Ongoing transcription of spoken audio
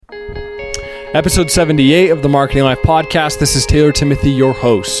Episode 78 of the Marketing Life Podcast. This is Taylor Timothy, your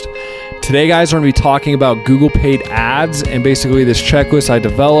host. Today, guys, we're going to be talking about Google paid ads and basically this checklist I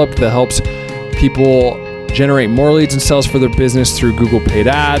developed that helps people generate more leads and sales for their business through Google paid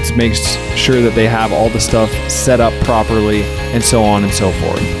ads, makes sure that they have all the stuff set up properly, and so on and so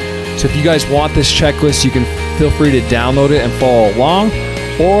forth. So if you guys want this checklist, you can feel free to download it and follow along,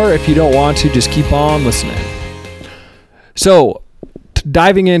 or if you don't want to, just keep on listening. So,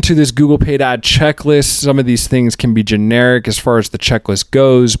 diving into this Google paid ad checklist, some of these things can be generic as far as the checklist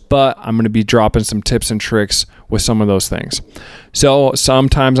goes, but I'm going to be dropping some tips and tricks with some of those things. So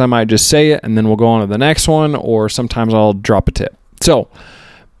sometimes I might just say it and then we'll go on to the next one, or sometimes I'll drop a tip. So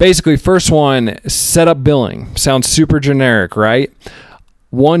basically, first one, set up billing. Sounds super generic, right?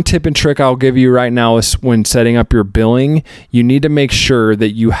 One tip and trick I'll give you right now is when setting up your billing, you need to make sure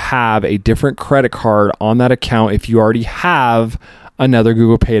that you have a different credit card on that account if you already have another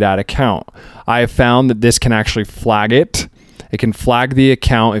Google paid ad account. I have found that this can actually flag it. It can flag the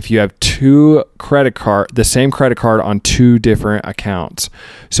account if you have the same credit card on two different accounts.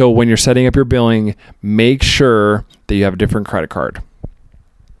 So when you're setting up your billing, make sure that you have a different credit card.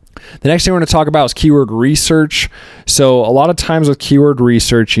 The next thing we're going to talk about is keyword research. So a lot of times with keyword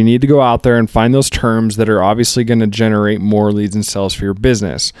research, you need to go out there and find those terms that are obviously going to generate more leads and sales for your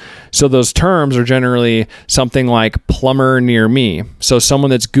business. So those terms are generally something like plumber near me. So someone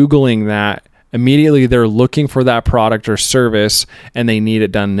that's Googling that, immediately they're looking for that product or service and they need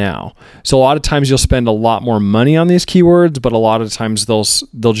it done now. So a lot of times you'll spend a lot more money on these keywords, but a lot of times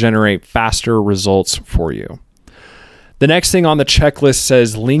they'll generate faster results for you. The next thing on the checklist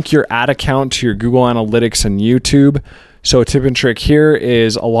says link your ad account to your Google Analytics and YouTube. So a tip and trick here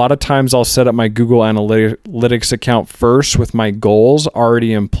is a lot of times I'll set up my Google Analytics account first with my goals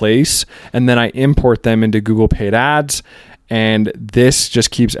already in place, and then I import them into Google paid ads. And this just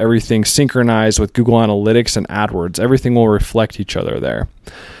keeps everything synchronized with Google Analytics and AdWords. Everything will reflect each other there.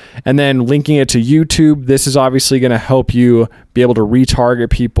 And then linking it to YouTube, this is obviously going to help you be able to retarget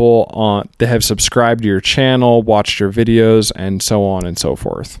people that have subscribed to your channel, watched your videos, and so on and so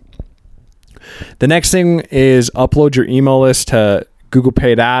forth. The next thing is upload your email list to Google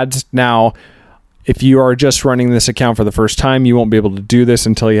paid ads. Now, if you are just running this account for the first time, you won't be able to do this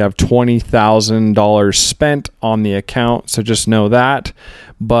until you have $20,000 spent on the account. So just know that.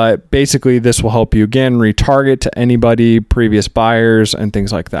 But basically, this will help you, again, retarget to anybody, previous buyers, and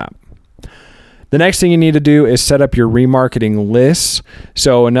things like that. The next thing you need to do is set up your remarketing lists.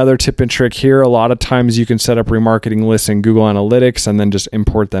 So another tip and trick here, a lot of times you can set up remarketing lists in Google Analytics and then just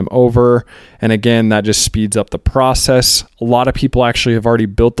import them over. And again, that just speeds up the process. A lot of people actually have already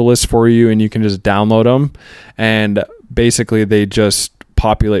built the list for you and you can just download them. And basically they just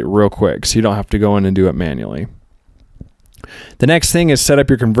populate real quick. So you don't have to go in and do it manually. The next thing is set up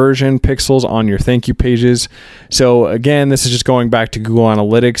your conversion pixels on your thank you pages. So again, this is just going back to Google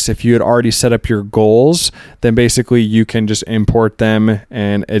Analytics. If you had already set up your goals, then basically you can just import them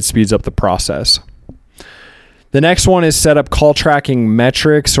and it speeds up the process. The next one is set up call tracking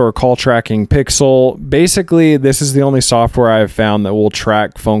metrics or call tracking pixel. Basically, this is the only software I've found that will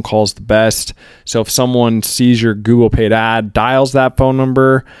track phone calls the best. So if someone sees your Google paid ad, dials that phone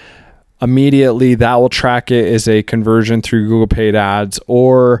number, immediately that will track it as a conversion through Google paid ads.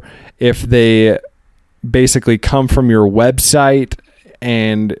 Or if they basically come from your website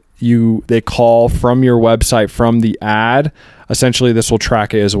and they call from your website from the ad, essentially this will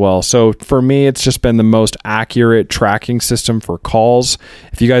track it as well. So for me, it's just been the most accurate tracking system for calls.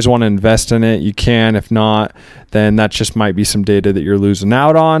 If you guys want to invest in it, you can. If not, then that just might be some data that you're losing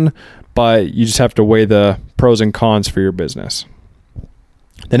out on, but you just have to weigh the pros and cons for your business.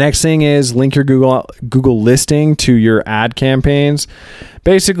 The next thing is link your Google listing to your ad campaigns.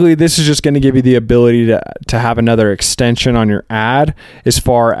 Basically, this is just going to give you the ability to have another extension on your ad as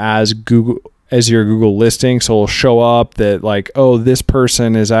far as your Google listing. So it'll show up that like, oh, this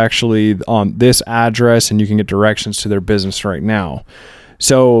person is actually on this address and you can get directions to their business right now.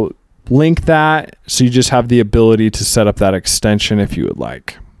 So link that so you just have the ability to set up that extension if you would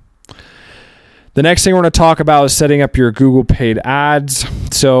like. The next thing we're going to talk about is setting up your Google paid ads.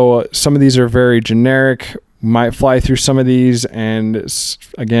 So some of these are very generic, might fly through some of these. And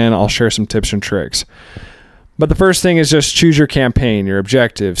again, I'll share some tips and tricks. But the first thing is just choose your campaign, your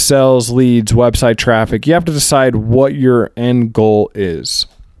objective, sales, leads, website traffic. You have to decide what your end goal is.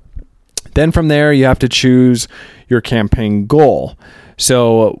 Then from there, you have to choose your campaign goal.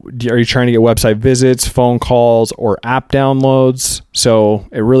 So are you trying to get website visits, phone calls, or app downloads? So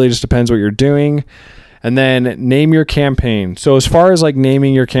it really just depends what you're doing. And then name your campaign. So as far as like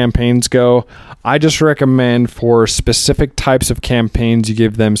naming your campaigns go, I just recommend for specific types of campaigns, you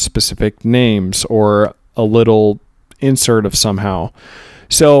give them specific names or a little insert of somehow.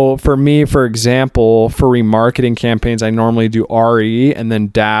 So for me, for example, for remarketing campaigns, I normally do RE and then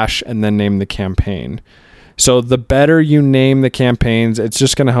dash and then name the campaign. So the better you name the campaigns, it's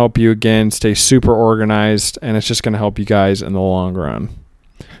just going to help you, again, stay super organized, and it's just going to help you guys in the long run.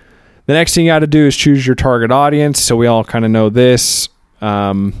 The next thing you got to do is choose your target audience. So we all kind of know this.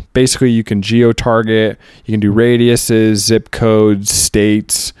 Basically, you can geo-target. You can do radiuses, zip codes,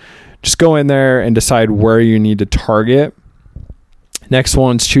 states. Just go in there and decide where you need to target. Next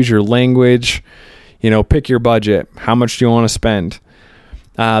one's choose your language. Pick your budget. How much do you want to spend?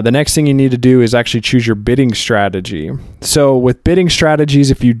 The next thing you need to do is actually choose your bidding strategy. So with bidding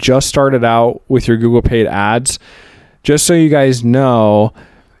strategies, if you just started out with your Google Paid Ads, just so you guys know,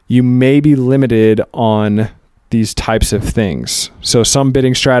 you may be limited on these types of things. So some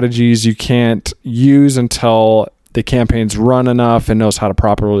bidding strategies you can't use until the campaign's run enough and knows how to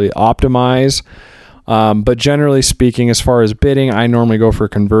properly optimize. But generally speaking, as far as bidding, I normally go for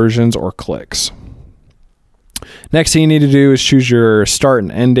conversions or clicks. Next thing you need to do is choose your start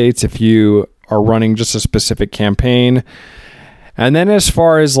and end dates if you are running just a specific campaign. And then as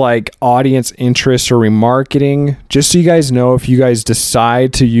far as like audience interest or remarketing, just so you guys know, if you guys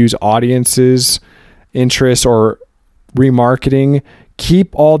decide to use audiences, interest, or remarketing,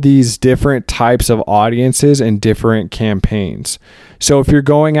 keep all these different types of audiences in different campaigns. So if you're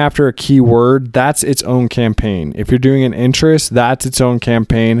going after a keyword, that's its own campaign. If you're doing an interest, that's its own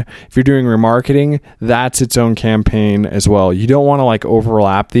campaign. If you're doing remarketing, that's its own campaign as well. You don't want to like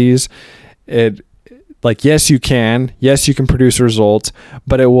overlap these. Yes, you can produce results,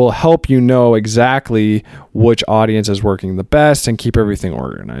 but it will help you know exactly which audience is working the best and keep everything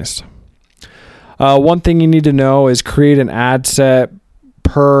organized. One thing you need to know is create an ad set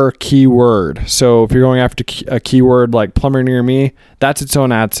per keyword. So if you're going after a keyword like plumber near me, that's its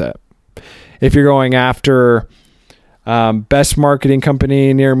own ad set. If you're going after best marketing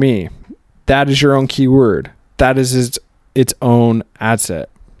company near me, that is your own keyword. That is its own ad set.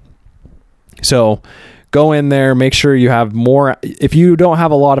 So go in there, make sure you have more. If you don't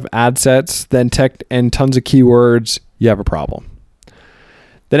have a lot of ad sets, then and tons of keywords, you have a problem.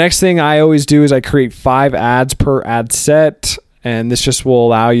 The next thing I always do is I create 5 ads per ad set. And this just will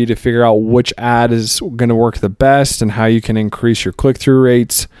allow you to figure out which ad is going to work the best and how you can increase your click-through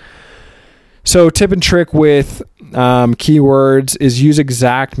rates. So tip and trick with keywords is use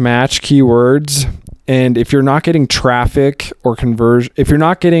exact match keywords. And if you're not getting traffic or if you're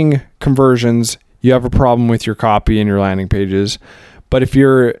not getting conversions, you have a problem with your copy and your landing pages. But if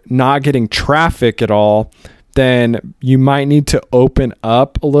you're not getting traffic at all, then you might need to open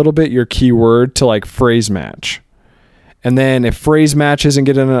up a little bit your keyword to like phrase match. And then if phrase match isn't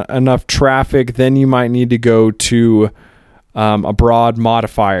getting enough traffic, then you might need to go to a broad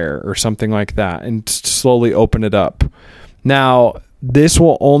modifier or something like that and slowly open it up. Now, this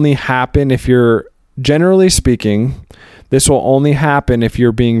will only happen if you're, generally speaking, this will only happen if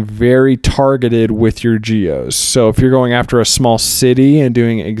you're being very targeted with your geos. So if you're going after a small city and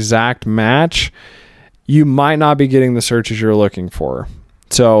doing exact match, you might not be getting the searches you're looking for.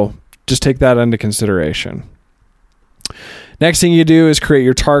 So just take that into consideration. Next thing you do is create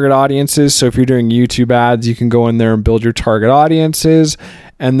your target audiences. So if you're doing YouTube ads, you can go in there and build your target audiences.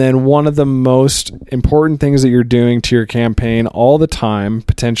 And then one of the most important things that you're doing to your campaign all the time,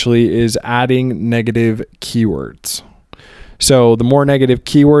 potentially, is adding negative keywords. So the more negative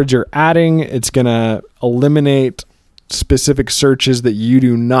keywords you're adding, it's going to eliminate specific searches that you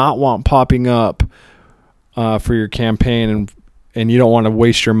do not want popping up for your campaign, and you don't want to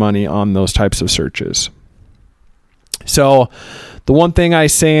waste your money on those types of searches. So the one thing I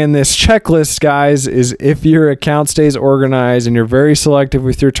say in this checklist, guys, is if your account stays organized and you're very selective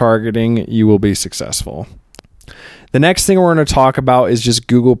with your targeting, you will be successful. The next thing we're going to talk about is just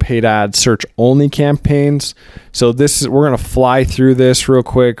Google Paid Ads search only campaigns. So we're going to fly through this real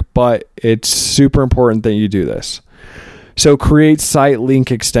quick, but it's super important that you do this. So create site link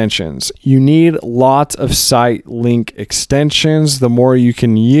extensions. You need lots of site link extensions. The more you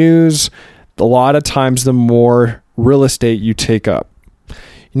can use, a lot of times the more real estate you take up.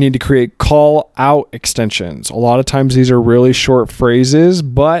 You need to create call out extensions. A lot of times these are really short phrases,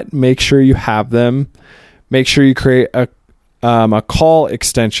 but make sure you have them. Make sure you create a call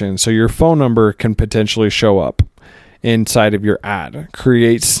extension so your phone number can potentially show up. inside of your ad.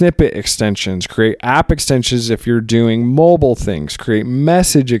 Create snippet extensions, create app extensions if you're doing mobile things, create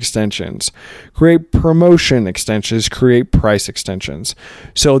message extensions, create promotion extensions, create price extensions.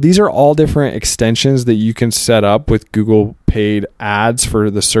 So these are all different extensions that you can set up with Google paid ads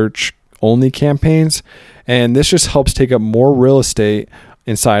for the search only campaigns. And this just helps take up more real estate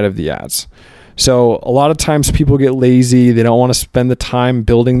inside of the ads. So a lot of times people get lazy. They don't want to spend the time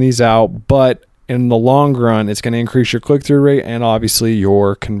building these out, but in the long run, it's going to increase your click-through rate and obviously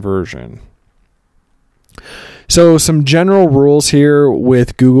your conversion. So some general rules here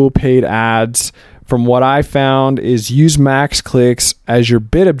with Google paid ads from what I found is use max clicks as your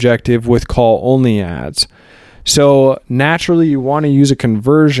bid objective with call-only ads. So naturally you want to use a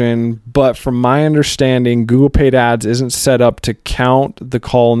conversion, but from my understanding, Google paid ads isn't set up to count the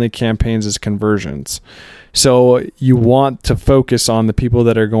call-only campaigns as conversions. So you want to focus on the people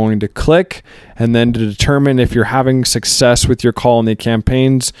that are going to click, and then to determine if you're having success with your call-only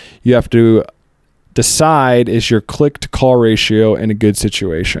campaigns, you have to decide, is your click to call ratio in a good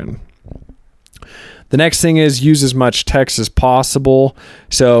situation? The next thing is use as much text as possible.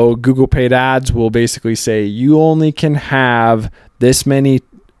 So Google paid ads will basically say you only can have this many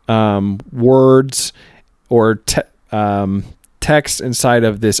words or text inside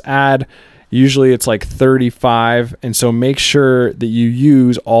of this ad. Usually it's like 35. And so make sure that you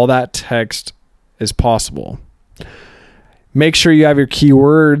use all that text as possible. Make sure you have your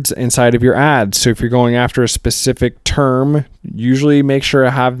keywords inside of your ads. So if you're going after a specific term, usually make sure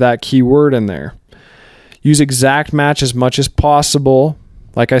to have that keyword in there. Use exact match as much as possible.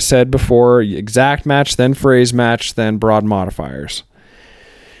 Like I said before, exact match, then phrase match, then broad modifiers.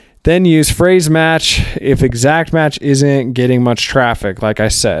 Then use phrase match if exact match isn't getting much traffic, like I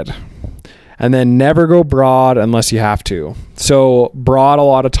said. And then never go broad unless you have to. So broad a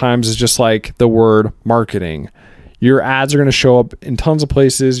lot of times is just like the word marketing. Your ads are going to show up in tons of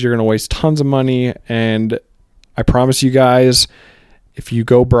places. You're going to waste tons of money. And I promise you guys, if you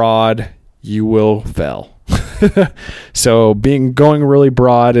go broad, you will fail. So going really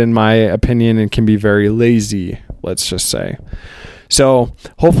broad, in my opinion, it can be very lazy, let's just say. So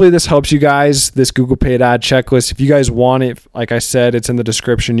hopefully this helps you guys, this Google paid ad checklist. If you guys want it, like I said, it's in the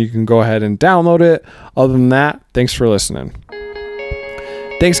description. You can go ahead and download it. Other than that, thanks for listening.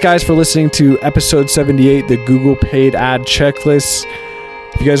 Thanks guys for listening to episode 78, the Google paid ad checklist.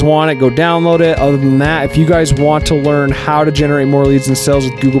 If you guys want it, go download it. Other than that, if you guys want to learn how to generate more leads and sales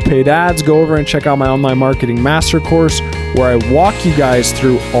with Google paid ads, go over and check out my online marketing master course where I walk you guys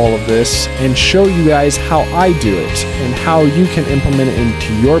through all of this and show you guys how I do it and how you can implement it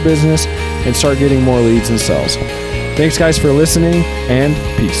into your business and start getting more leads and sales. Thanks guys for listening, and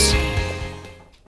peace.